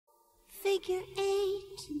Figure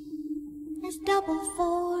 8 is double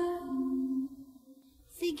 4.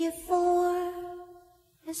 Figure 4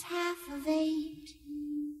 is half of 8.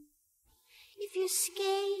 If you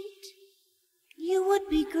skate, you would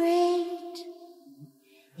be great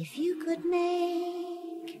if you could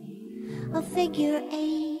make a figure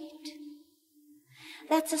 8.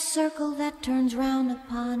 That's a circle that turns round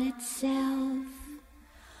upon itself.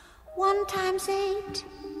 1 times 8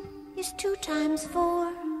 is 2 times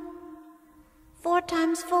 4. 4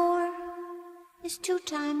 times 4 is 2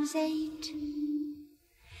 times 8.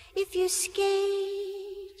 If you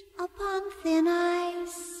skate upon thin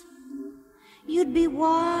ice, you'd be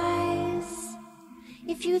wise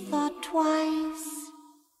if you thought twice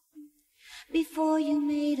before you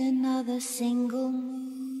made another single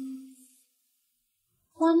move.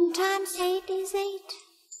 1 times 8 is 8.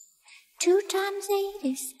 2 times 8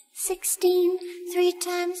 is 16. 3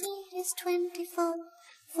 times 8 is 24.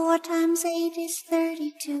 4 times 8 is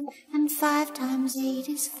 32. And 5 times 8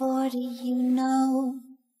 is 40, you know.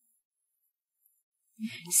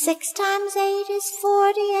 6 times 8 is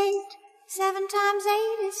 48. 7 times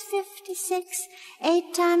 8 is 56.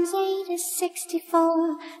 8 times 8 is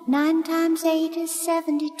 64. 9 times 8 is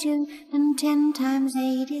 72. And 10 times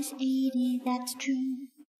 8 is 80, that's true.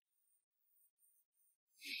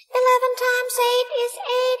 11 times 8 is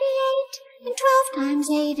 88. And 12 times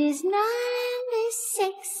 8 is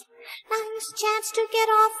 96. Now here's a chance to get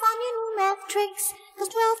off on your new math tricks. 'Cause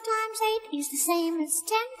 12 times 8 is the same as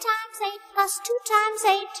 10 times 8 plus 2 times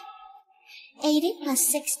 8. 80 plus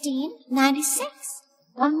 16, 96.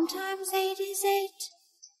 1 times 8 is 8.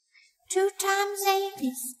 2 times 8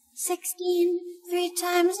 is 16. 3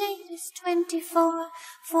 times 8 is 24.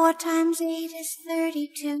 4 times 8 is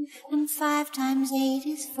 32. And 5 times 8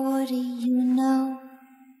 is 40, you know.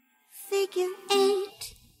 Figure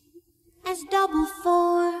 8 as double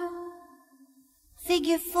 4.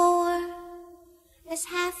 Figure 4 as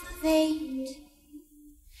half of 8.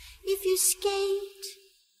 If you skate,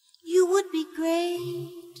 you would be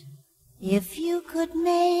great if you could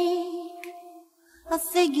make a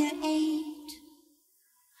figure 8.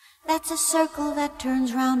 That's a circle that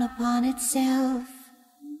turns round upon itself.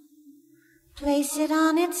 Place it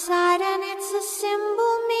on its side and it's a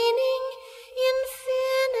symbol meaning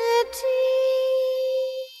infinity.